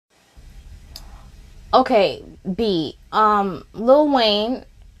Okay, B. Lil Wayne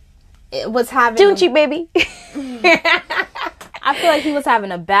was having Junchi, baby. I feel like he was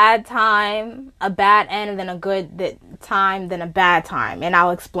having a bad time, a bad end, and then a good time, then a bad time. And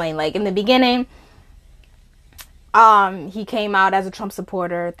I'll explain. Like, in the beginning, he came out as a Trump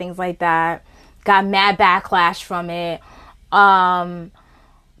supporter, things like that. Got mad backlash from it.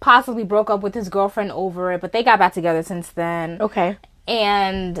 Possibly broke up with his girlfriend over it, but they got back together since then. Okay.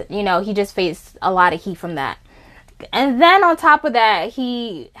 And, you know, he just faced a lot of heat from that. And then on top of that,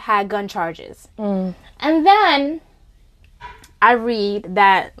 he had gun charges. And then I read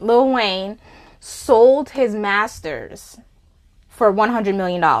that Lil Wayne sold his masters for $100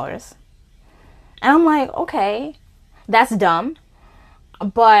 million. And I'm like, okay, that's dumb.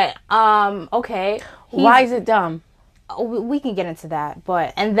 But, okay. Why is it dumb? We can get into that.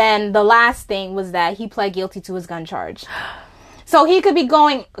 And then the last thing was that he pled guilty to his gun charge. So he could be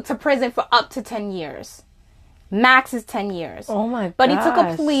going to prison for up to 10 years. Max is 10 years. Oh my god. But he took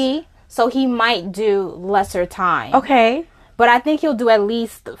a plea, so he might do lesser time. Okay. But I think he'll do at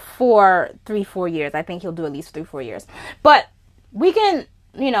least 4 years. I think he'll do at least 3-4 years. But we can,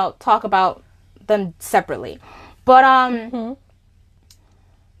 you know, talk about them separately. But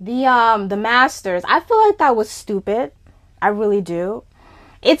the masters, I feel like that was stupid. I really do.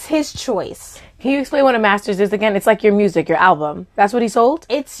 It's his choice. Can you explain what a master's is again? It's like your music, your album. That's what he sold?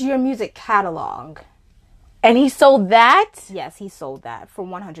 It's your music catalog. And he sold that? Yes, he sold that for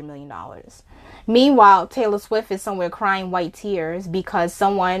 $100 million. Meanwhile, Taylor Swift is somewhere crying white tears because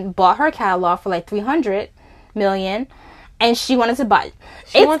someone bought her catalog for like $300 million and she wanted to buy it.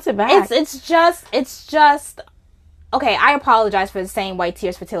 She wants it back. It's just okay, I apologize for saying white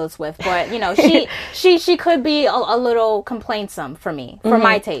tears for Taylor Swift, but you know, she could be a little complainsome for me, for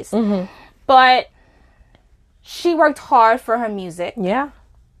my taste. But she worked hard for her music. Yeah.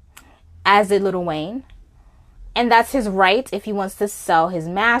 As did Lil Wayne. And that's his right if he wants to sell his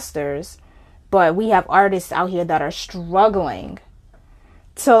masters. But we have artists out here that are struggling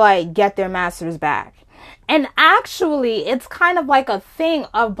to like get their masters back. And actually, it's kind of like a thing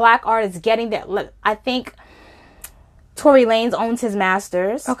of black artists getting their... I think Tory Lanez owns his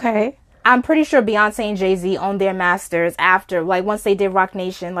masters. Okay. I'm pretty sure Beyonce and Jay-Z owned their masters after, like, once they did Rock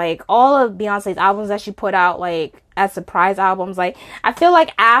Nation. Like, all of Beyonce's albums that she put out, like, as surprise albums. Like, I feel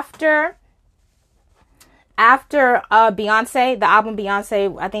like after Beyonce, the album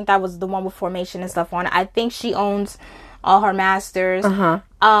Beyonce, I think that was the one with Formation and stuff on it. I think she owns all her masters.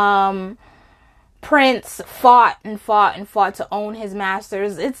 Prince fought to own his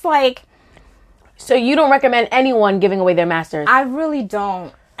masters. It's like... So you don't recommend anyone giving away their masters? I really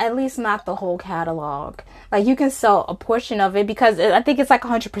don't. At least not the whole catalog. Like, you can sell a portion of it because I think it's like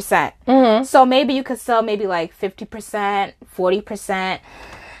 100%. So maybe you could sell maybe like 50%, 40%.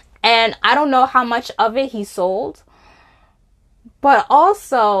 And I don't know how much of it he sold. But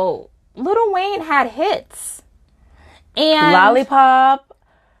also, Lil Wayne had hits. And Lollipop,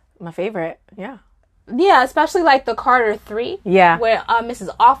 my favorite. Yeah. Yeah, especially like the Carter 3. Yeah. Where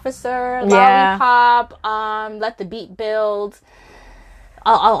Mrs. Officer, Lollipop, Let the Beat Build. A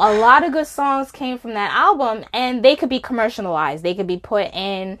lot of good songs came from that album, and they could be commercialized. They could be put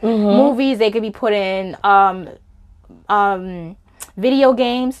in movies. They could be put in video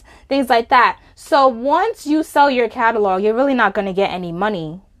games, things like that. So once you sell your catalog, you're really not going to get any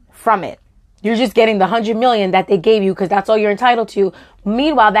money from it. You're just getting the $100 million that they gave you because that's all you're entitled to.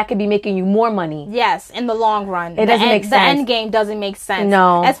 Meanwhile, that could be making you more money. Yes, in the long run. It doesn't make sense. The end game doesn't make sense.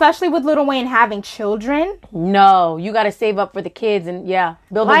 No. Especially with Lil Wayne having children. No. You got to save up for the kids and, build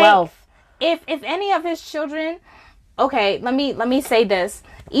the wealth. If any of his children... Okay, let me say this.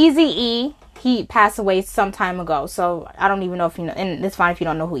 Eazy-E, he passed away some time ago. So, I don't even know if you know... And it's fine if you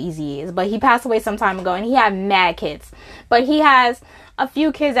don't know who Eazy-E is. But he passed away some time ago. And he had mad kids. But he has a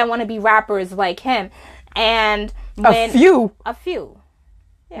few kids that want to be rappers like him. And... A few? A few.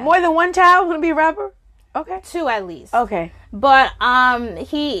 Yeah. More than one child want to be a rapper? Okay. 2 at least. Okay. But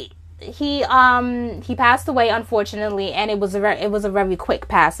he passed away, unfortunately, and it was a very quick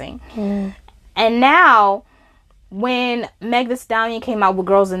passing. And now, when Meg Thee Stallion came out with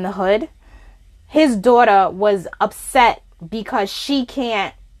Girls in the Hood, his daughter was upset because she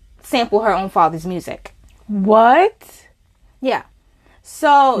can't sample her own father's music. What? Yeah.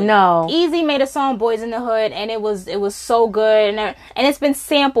 So no, Easy made a song "Boys in the Hood" and it was so good, and it's been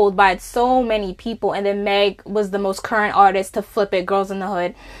sampled by so many people. And then Meg was the most current artist to flip it, "Girls in the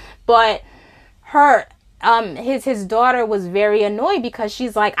Hood," but his daughter was very annoyed because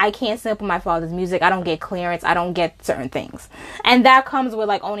she's like, I can't sample my father's music. I don't get clearance. I don't get certain things. And that comes with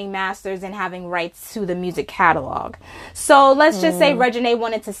like owning masters and having rights to the music catalog. So let's just say Reginae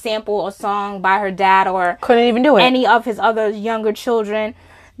wanted to sample a song by her dad or couldn't even do it. Any of his other younger children.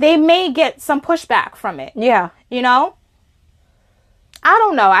 They may get some pushback from it. Yeah. You know? I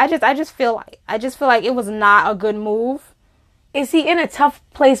don't know. I just feel like it was not a good move. Is he in a tough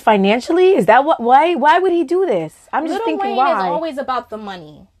place financially? Is that why would he do this? I'm just thinking Wayne why. is always about the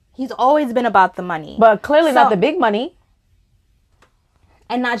money. He's always been about the money. But clearly not the big money.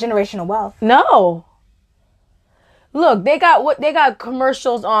 And not generational wealth. No. Look, they got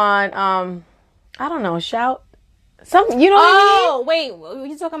commercials on I don't know, Shout. You know what I mean? Oh, wait,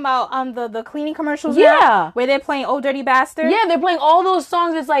 you talking about the cleaning commercials? Yeah. Now, where they're playing "Oh Dirty Bastard"? Yeah, they're playing all those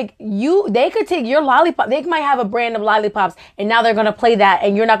songs. It's like they could take your lollipop. They might have a brand of lollipops, and now they're gonna play that,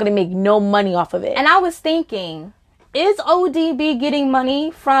 and you're not gonna make no money off of it. And I was thinking, is ODB getting money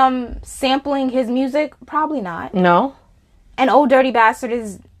from sampling his music? Probably not. No. And "Oh Dirty Bastard"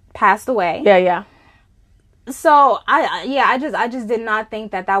 is passed away. Yeah. So I just did not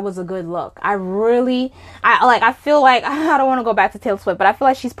think that was a good look. I feel like I don't want to go back to Taylor Swift, but I feel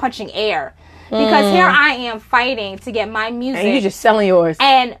like she's punching air because here I am fighting to get my music, and you're just selling yours.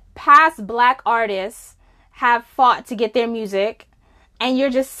 And past black artists have fought to get their music, and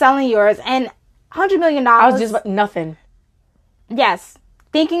you're just selling yours. And $100 million. I was just nothing. Yes,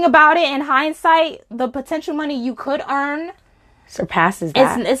 thinking about it in hindsight, the potential money you could earn surpasses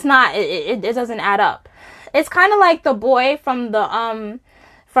that. It's not. It doesn't add up. It's kind of like the boy from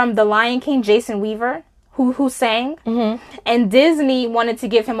the Lion King, Jason Weaver, who sang, and Disney wanted to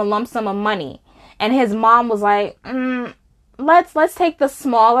give him a lump sum of money, and his mom was like, let's take the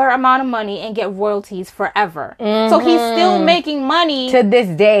smaller amount of money and get royalties forever. So he's still making money to this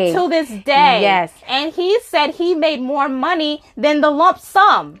day. Yes, and he said he made more money than the lump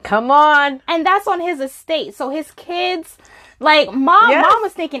sum. Come on, and that's on his estate. So his kids, like mom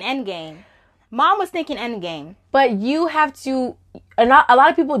was thinking Endgame. Mom was thinking Endgame. But you have to... A lot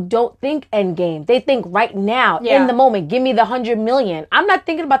of people don't think Endgame. They think right now, in the moment. Give me the 100 million. I'm not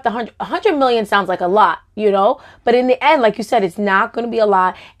thinking about the 100 million sounds like a lot, you know? But in the end, like you said, it's not going to be a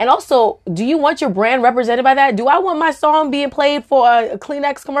lot. And also, do you want your brand represented by that? Do I want my song being played for a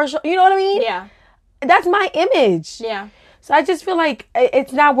Kleenex commercial? You know what I mean? Yeah. That's my image. Yeah. So I just feel like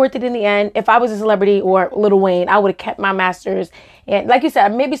it's not worth it in the end. If I was a celebrity or Lil Wayne, I would have kept my masters. And like you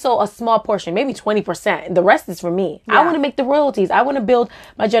said, maybe so a small portion, maybe 20%. The rest is for me. Yeah. I want to make the royalties. I want to build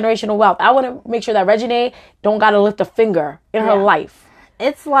my generational wealth. I want to make sure that Reginae don't got to lift a finger in her life.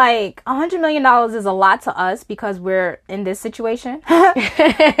 It's like $100 million is a lot to us because we're in this situation.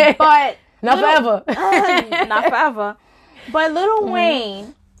 But not forever. Not forever. But Lil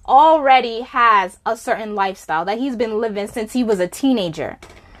Wayne already has a certain lifestyle that he's been living since he was a teenager.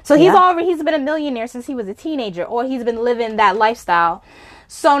 So he's been a millionaire since he was a teenager, or he's been living that lifestyle.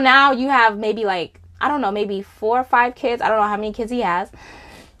 So now you have maybe maybe 4 or 5 kids. I don't know how many kids he has.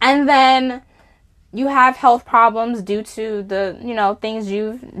 And then you have health problems due to the, things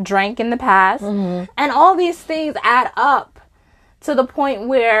you've drank in the past. And all these things add up to the point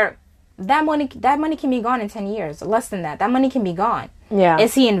where that money can be gone in 10 years. Less than that. That money can be gone. Yeah.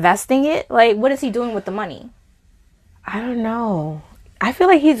 Is he investing it? Like, what is he doing with the money? I don't know. I feel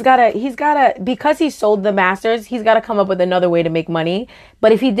like he's gotta, because he sold the masters, he's gotta come up with another way to make money.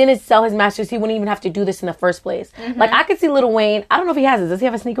 But if he didn't sell his masters, he wouldn't even have to do this in the first place. Like, I could see Lil Wayne, I don't know if he has this. Does he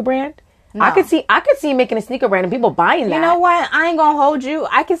have a sneaker brand? No. I could see him making a sneaker brand and people buying that. You know what? I ain't gonna hold you.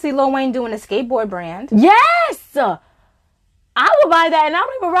 I could see Lil Wayne doing a skateboard brand. Yes! I would buy that, and I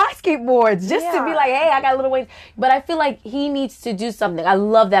don't even ride skateboards just to be like, hey, I got Lil Wayne. But I feel like he needs to do something. I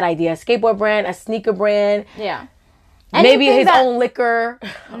love that idea. A skateboard brand, a sneaker brand. Yeah. Maybe his own liquor.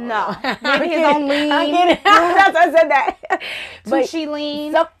 No. Maybe his own lean. I'm kidding. That's why I said that. But she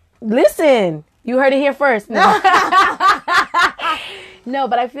lean. Listen, you heard it here first. No,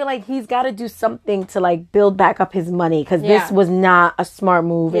 but I feel like he's got to do something to like build back up his money because this was not a smart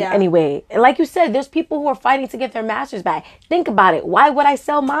move in any way. And like you said, there's people who are fighting to get their masters back. Think about it. Why would I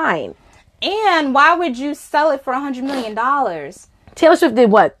sell mine? And why would you sell it for $100 million? Taylor Swift did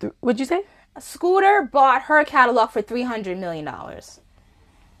what? What'd you say? Scooter bought her catalog for $300 million.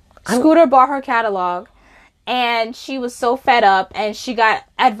 Scooter bought her catalog. And she was so fed up, and she got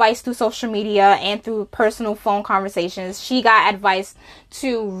advice through social media and through personal phone conversations. She got advice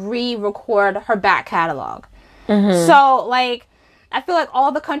to re-record her back catalog. So, like, I feel like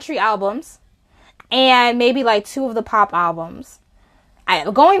all the country albums and maybe, like, 2 of the pop albums.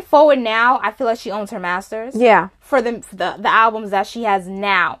 Going forward now, I feel like she owns her masters. Yeah. For the albums that she has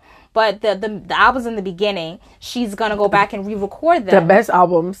now. but the albums in the beginning, she's gonna go back and re-record them. The best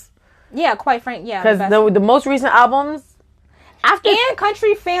albums. Yeah, quite frankly, yeah. Because the most recent albums, and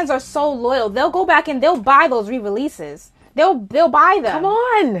country fans are so loyal. They'll go back and they'll buy those re-releases. They'll buy them. Come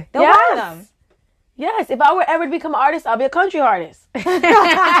on, they'll buy them. Yes, if I were ever to become an artist, I'll be a country artist. Because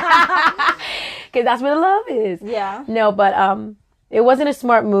that's where the love is. Yeah. No, but it wasn't a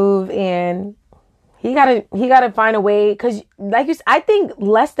smart move, and he gotta find a way. Because like you said, I think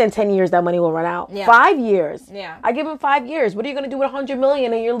less than 10 years that money will run out. Yeah. 5 years. Yeah. I give him 5 years. What are you gonna do with $100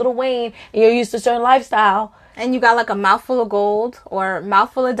 million and you're Lil Wayne and you're used to a certain lifestyle? And you got like a mouthful of gold or a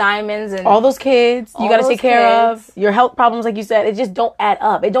mouthful of diamonds and all those kids you got to take care of. Your health problems, like you said, it just don't add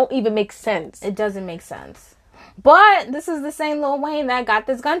up. It don't even make sense. It doesn't make sense. But this is the same Lil Wayne that got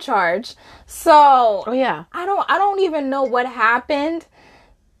this gun charge. So yeah. I don't even know what happened.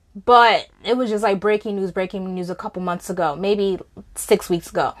 But it was just like breaking news a couple months ago, maybe 6 weeks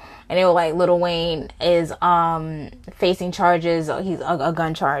ago. And they were like, Lil Wayne is facing charges. He's a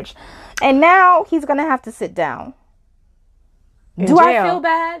gun charge. And now he's going to have to sit down. Do I feel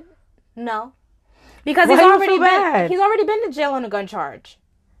bad? No. Because he's already been to jail on a gun charge.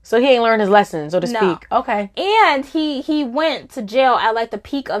 So he ain't learned his lesson, so to speak. Okay. And he went to jail at like the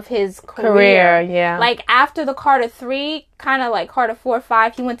peak of his career. Yeah. Like after the Carter 3, kind of like Carter 4,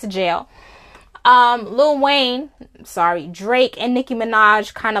 5, he went to jail. Lil Wayne, Drake and Nicki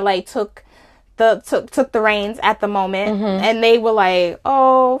Minaj kind of like took the reins at the moment, and they were like,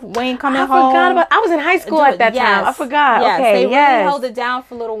 "Oh, Wayne coming home." I forgot about. I was in high school at that time. I forgot. Yes, okay, they really held it down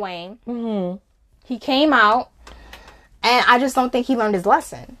for Lil Wayne. Mm-hmm. He came out, and I just don't think he learned his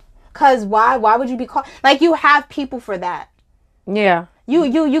lesson. Cause why would you be called? Like you have people for that. Yeah. You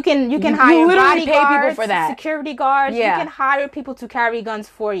can hire literally bodyguards, pay people for that. Security guards. Yeah. You can hire people to carry guns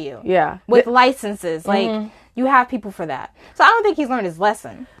for you. Yeah. With licenses, like you have people for that. So I don't think he's learned his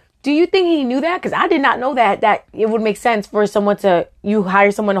lesson. Do you think he knew that? Because I did not know that it would make sense for you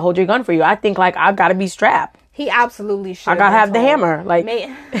hire someone to hold your gun for you. I think like I've got to be strapped. He absolutely should. I gotta have the hammer, like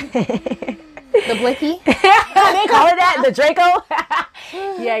the blicky. They call it that, the Draco.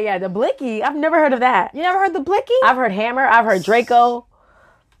 yeah, the blicky. I've never heard of that. You never heard the blicky? I've heard hammer. I've heard Draco.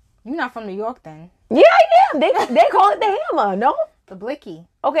 You're not from New York, then? Yeah, I am. They call it the hammer. No, the blicky.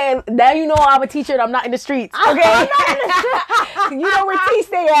 Okay, now you know I'm a teacher and I'm not in the streets. Okay, I'm not in the streets. You know where T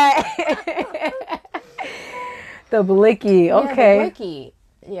stay at. The blicky. Okay. Yeah, the blicky.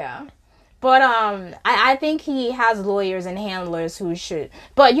 Yeah. But I think he has lawyers and handlers who should.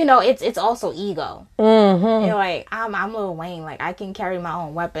 But you know, it's also ego. Mm-hmm. You're like, I'm Lil Wayne. Like I can carry my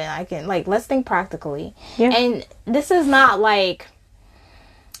own weapon. I can let's think practically. Yeah. And this is not like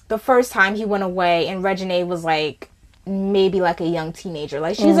the first time he went away and Reginae was like maybe like a young teenager.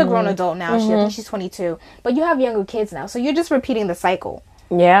 Like she's a grown adult now. I think she's 22. But you have younger kids now, so you're just repeating the cycle.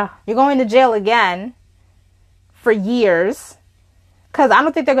 Yeah. You're going to jail again for years. Because I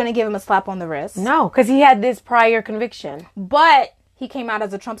don't think they're going to give him a slap on the wrist. No, because he had this prior conviction. But he came out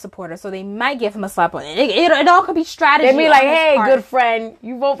as a Trump supporter, so they might give him a slap on it. It all could be strategy. They'd be like, hey, good friend,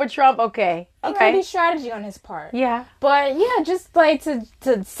 you vote for Trump? Okay. It could be strategy on his part. Yeah. But, yeah, just, like, to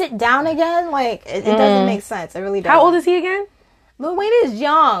sit down again, like, it doesn't make sense. It really doesn't. How old is he again? Lil Wayne is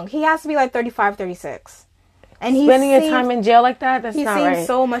young. He has to be, like, 35, 36. And he's spending his time in jail like that? That's not right. He seems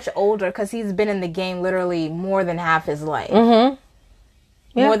so much older because he's been in the game literally more than half his life. Mm-hmm.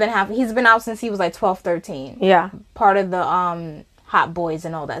 Yeah. More than half. He's been out since he was like 12, 13. Yeah. Part of the Hot Boys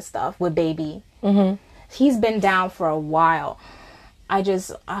and all that stuff with Baby. Mm-hmm. He's been down for a while. I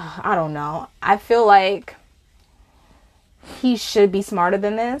don't know. I feel like he should be smarter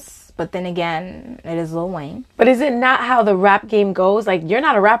than this. But then again, it is Lil Wayne. But is it not how the rap game goes? Like, you're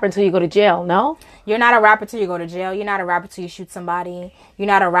not a rapper until you go to jail, no? You're not a rapper till you go to jail. You're not a rapper till you shoot somebody. You're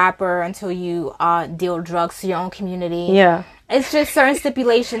not a rapper until you deal drugs to your own community. Yeah. It's just certain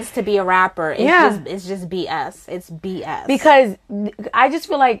stipulations to be a rapper. It's just BS. It's BS. Because I just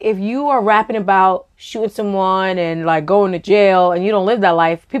feel like if you are rapping about shooting someone and like going to jail and you don't live that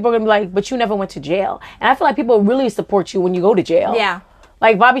life, people are going to be like, but you never went to jail. And I feel like people really support you when you go to jail. Yeah.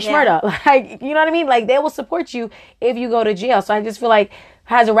 Like Bobby Shmurda. Like, you know what I mean? Like they will support you if you go to jail. So I just feel like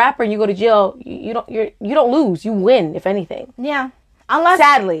as a rapper and you go to jail, you don't lose. You win, if anything. Yeah.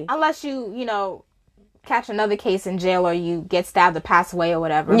 Sadly. Unless you catch another case in jail or you get stabbed or pass away or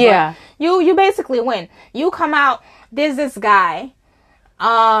whatever. Yeah. But you basically win. You come out, there's this guy.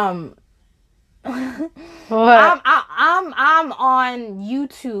 What? I'm on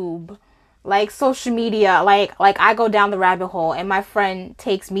YouTube, like social media, like I go down the rabbit hole and my friend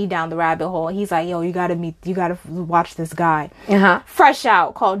takes me down the rabbit hole. He's like, yo, you gotta watch this guy. Uh-huh. Fresh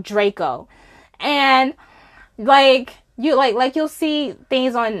out, called Draco. And you'll see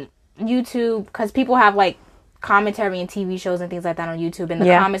things on YouTube, because people have like commentary and TV shows and things like that on YouTube, and the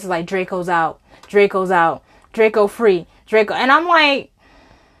comments is like, Draco's out, Draco free, Draco, and I'm like,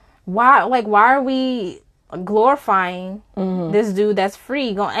 why are we glorifying this dude that's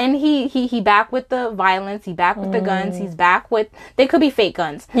free? And he back with the violence, he back with the guns, he's back with, they could be fake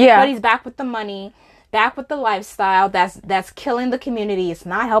guns, but he's back with the money, back with the lifestyle that's killing the community. It's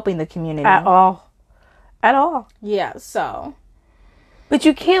not helping the community at all. Yeah, so, but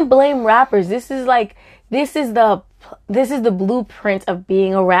you can't blame rappers. This is the blueprint of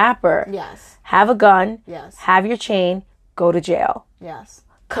being a rapper. Yes. Have a gun. Yes. Have your chain. Go to jail. Yes.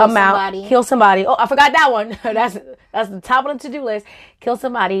 Come out. Kill somebody. Oh, I forgot that one. that's the top of the to-do list. Kill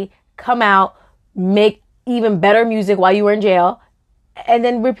somebody. Come out. Make even better music while you were in jail, and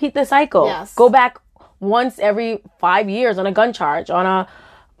then repeat the cycle. Yes. Go back once every 5 years on a gun charge, on a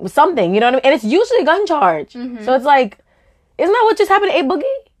something. You know what I mean? And it's usually a gun charge. So it's like, isn't that what just happened to A Boogie?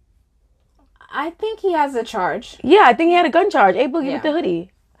 I think he has a charge. Yeah, I think he had a gun charge. A Boogie with the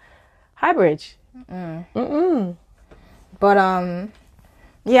hoodie. Highbridge. But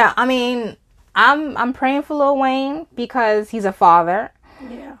yeah, I mean, I'm praying for Lil Wayne because he's a father.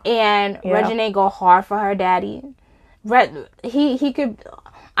 Yeah. And Reginae go hard for her daddy. He could,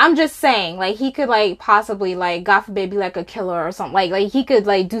 I'm just saying, like, he could, like, possibly, like, God forbid, be like a killer or something. Like he could,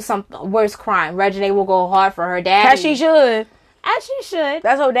 like, do some worse crime. Reginae will go hard for her daddy. As she should. As she should.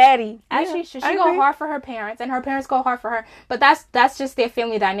 That's her daddy. As she should. She go hard for her parents, and her parents go hard for her. But that's just their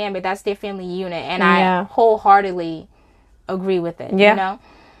family dynamic. That's their family unit. And I wholeheartedly agree with it. Yeah. You know?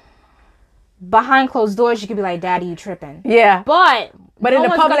 Behind closed doors, you could be like, Daddy, you tripping. Yeah. But in the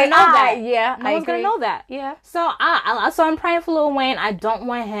public eye, no one's gonna know that. Yeah. So I'm praying for Lil Wayne. I don't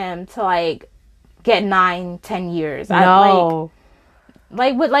want him to, like, get 9-10 years. No.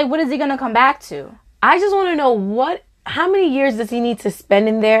 What is he gonna come back to? I just want to know how many years does he need to spend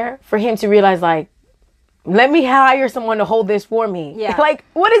in there for him to realize, like, let me hire someone to hold this for me. Yeah. Like,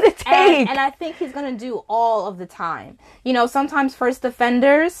 what does it take? And I think he's gonna do all of the time. You know, sometimes first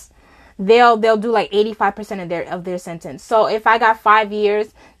offenders, they'll do like 85% of their sentence. So if I got 5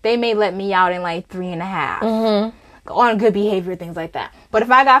 years, they may let me out in like 3.5 on good behavior, things like that. But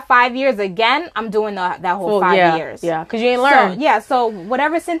if I got 5 years again, I'm doing that whole 5 years. Yeah, because you ain't learned. So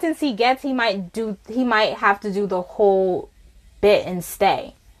whatever sentence he gets, he might have to do the whole bit and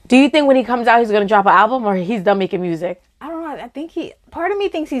stay. Do you think when he comes out, he's gonna drop an album, or he's done making music? I don't know. I think part of me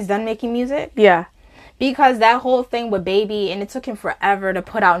thinks he's done making music. Yeah. Because that whole thing with Baby, and it took him forever to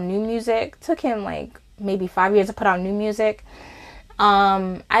put out new music. It took him like maybe 5 years to put out new music.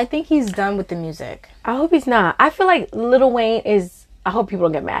 I think he's done with the music. I hope he's not. I feel like Lil Wayne is, I hope people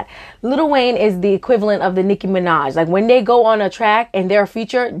don't get mad. Lil Wayne is the equivalent of the Nicki Minaj. Like, when they go on a track and they're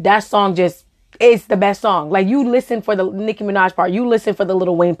featured, that song just is the best song. Like, you listen for the Nicki Minaj part. You listen for the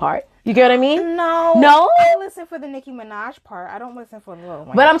Lil Wayne part. You get what I mean? No? I listen for the Nicki Minaj part. I don't listen for the Lil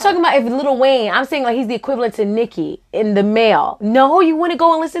Wayne But I'm part. talking about if Lil Wayne, I'm saying like he's the equivalent to Nicki in the male. No, you want to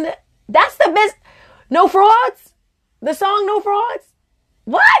go and listen to, that's the best. No Frauds? The song No Frauds?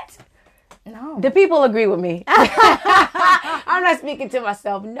 What? No. The people agree with me. I'm not speaking to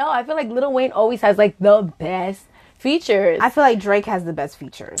myself. No, I feel like Lil Wayne always has like the best features. I feel like Drake has the best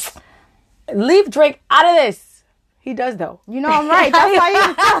features. Leave Drake out of this. He does, though. You know I'm right. That's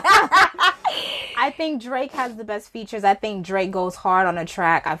why I think Drake has the best features. I think Drake goes hard on a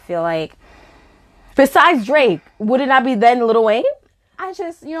track. I feel like, besides Drake, would it not be then Lil Wayne? I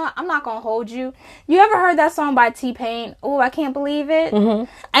just, I'm not going to hold you. You ever heard that song by T-Pain? Oh, I can't believe it. And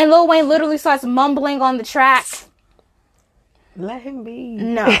Lil Wayne literally starts mumbling on the track. Let him be.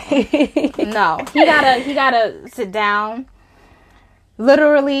 No. No. He gotta sit down.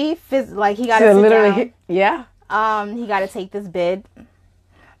 Literally, like, he gotta sit down. Yeah. He got to take this bid.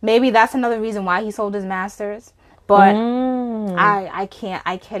 Maybe that's another reason why he sold his masters. But I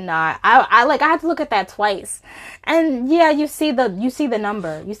cannot. I had to look at that twice. And yeah, you see the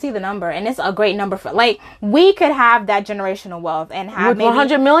number. You see the number, and it's a great number for, like, we could have that generational wealth and have with maybe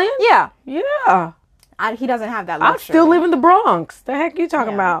 100 million? Yeah. Yeah. He doesn't have that luxury. I still live in the Bronx. The heck you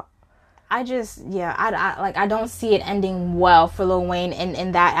talking about? I don't see it ending well for Lil Wayne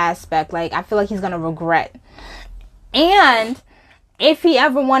in that aspect. Like, I feel like he's gonna regret. And if he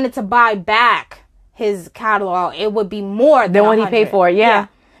ever wanted to buy back his catalog, it would be more than what he paid for. Yeah.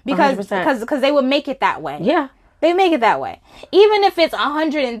 Because they would make it that way. Yeah. They make it that way. Even if it's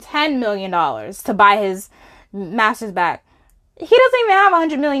 $110 million to buy his masters back, he doesn't even have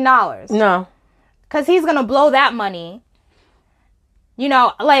 $100 million. No. Because he's gonna blow that money.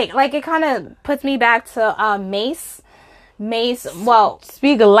 Like it kind of puts me back to Mace. Well,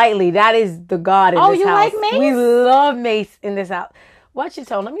 speak lightly. That is the god in this house. Oh, you like Mace? We love Mace in this house. Watch your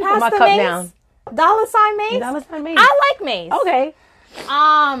tone. Let me put my Pastor cup Mace? down. Dollar sign Mace? Dollar sign Mace. I like Mace. Okay.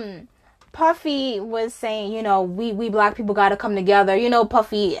 Puffy was saying, you know, we black people got to come together. You know,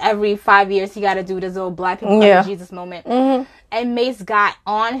 Puffy, every 5 years, he got to do this little black people come to Jesus moment. Mm-hmm. And Mace got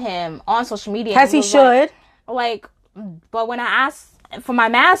on him on social media. As he should. Like, but when I asked for my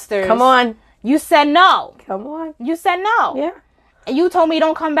master's. Come on. You said no. Come on. You said no. Yeah. And you told me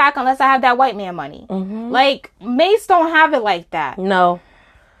don't come back unless I have that white man money. Mm-hmm. Like, Mace don't have it like that. No.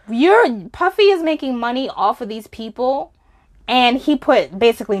 Puffy is making money off of these people, and he put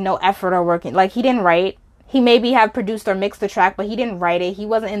basically no effort or work in. Like, he didn't write. He maybe have produced or mixed the track, but he didn't write it. He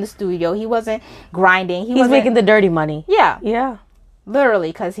wasn't in the studio. He wasn't grinding. He's making the dirty money. Yeah. Yeah.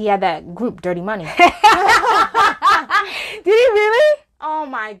 Literally, because he had that group, Dirty Money. Did he really? Oh,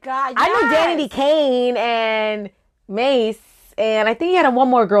 my God. Yes. I know Danity Kane and Mace. And I think he had one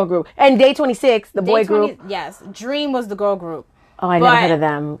more girl group. And Day 26, the boy group. Yes. Dream was the girl group. Oh, I never heard of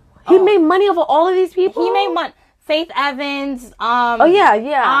them. He made money over all of these people? He made money. Faith Evans.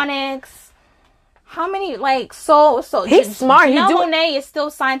 Yeah. Onyx. How many, like, so. He's smart. Janelle Monáe is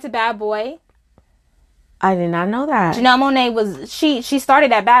still signed to Bad Boy. I did not know that. Janelle Monáe she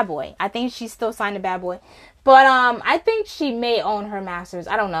started at Bad Boy. I think she's still signed to Bad Boy. But, I think she may own her masters.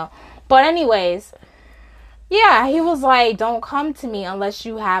 I don't know. But anyways, yeah, he was like, don't come to me unless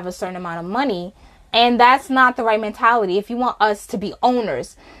you have a certain amount of money. And that's not the right mentality. If you want us to be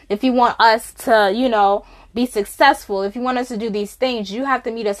owners, if you want us to, you know, be successful, if you want us to do these things, you have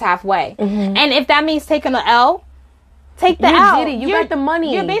to meet us halfway. Mm-hmm. And if that means taking the L, take the L. You did it. You got the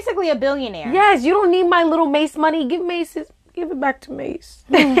money. You're basically a billionaire. Yes, you don't need my little Mace money. Give it back to Mace.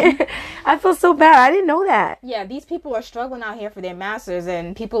 I feel so bad. I didn't know that. Yeah, these people are struggling out here for their masters,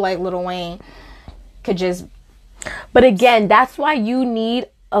 and people like Lil Wayne could just... But again, that's why you need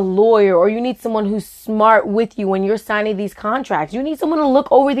a lawyer, or you need someone who's smart with you when you're signing these contracts. You need someone to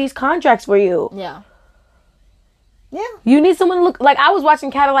look over these contracts for you. Yeah. Yeah. You need someone to look... Like, I was watching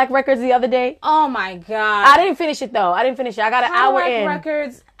Cadillac Records the other day. Oh, my God. I didn't finish it, though. I got an hour in. Cadillac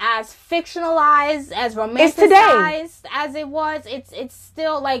Records, as fictionalized, as romanticized as it was, it's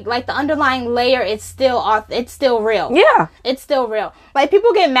still, like the underlying layer, it's still real. Yeah. It's still real. Like,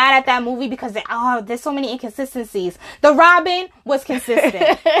 people get mad at that movie because there's so many inconsistencies. The Robin was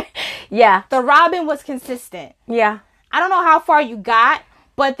consistent. Yeah. The Robin was consistent. Yeah. I don't know how far you got,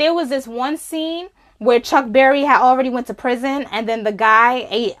 but there was this one scene where Chuck Berry had already went to prison, and then the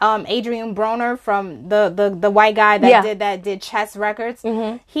guy, Adrian Broner, from the white guy that did Chess Records,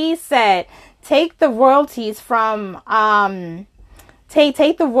 mm-hmm. he said, take the royalties from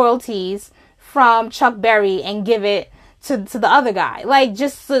take the royalties from Chuck Berry and give it to the other guy. Like,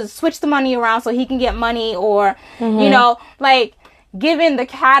 just to switch the money around so he can get money, or mm-hmm. you know, like, giving the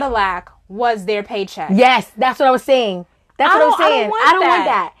Cadillac was their paycheck. Yes, that's what I was saying. I don't want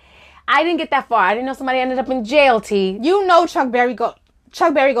that. I didn't get that far. I didn't know somebody ended up in jail, T. You know Chuck Berry goes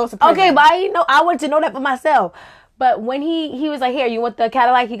to prison. Okay, but I wanted to know that for myself. But when he was like, here, you want the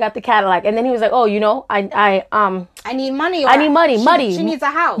Cadillac? He got the Cadillac. And then he was like, oh, you know, I need money. I need money. She needs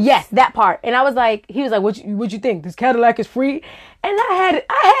a house. Yes, that part. And I was like, he was like, what you think? This Cadillac is free? And I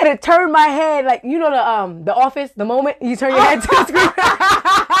had to turn my head, like, you know, the Office, the moment you turn your head to the screen.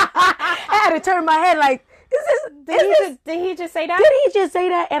 I had to turn my head like, Did he just say that? Did he just say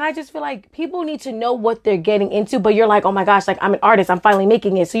that? And I just feel like people need to know what they're getting into, but you're like, oh my gosh, like, I'm an artist, I'm finally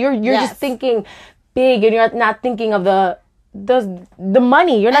making it. So you're just thinking big, and you're not thinking of the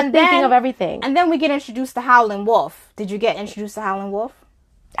money. You're not thinking of everything. And then we get introduced to Howlin' Wolf. Did you get introduced to Howlin' Wolf?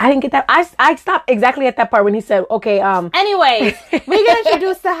 I didn't get that. I stopped exactly at that part when he said, okay, Anyways, we get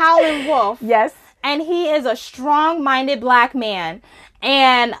introduced to Howlin' Wolf. Yes. And he is a strong-minded black man.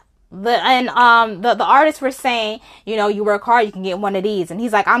 And the artists were saying, you know, you work hard, you can get one of these. And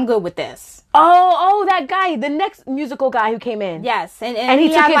he's like, I'm good with this. Oh, that guy, the next musical guy who came in. Yes. And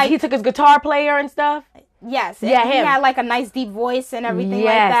he took his guitar player and stuff. Yes. Yeah, him. He had like a nice deep voice and everything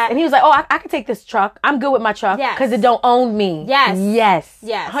like that. And he was like, oh, I can take this truck. I'm good with my truck. Yes. Because it don't own me. Yes.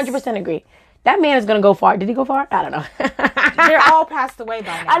 100% agree. That man is going to go far. Did he go far? I don't know. They're all passed away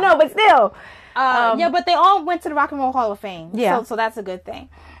by now. I know, but still. Yeah, but they all went to the Rock and Roll Hall of Fame. Yeah. So that's a good thing.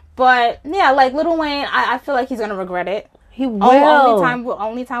 But yeah, like Lil Wayne, I feel like he's gonna regret it. He will.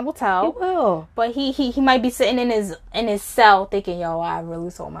 Only time will tell. He will. But he might be sitting in his cell thinking, yo, I really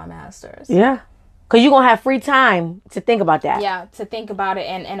sold my masters. Yeah. Because you're gonna have free time to think about that. Yeah, to think about it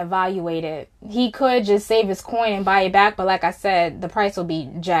and evaluate it. He could just save his coin and buy it back, but like I said, the price will be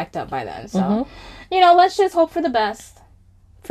jacked up by then. So, you know, let's just hope for the best.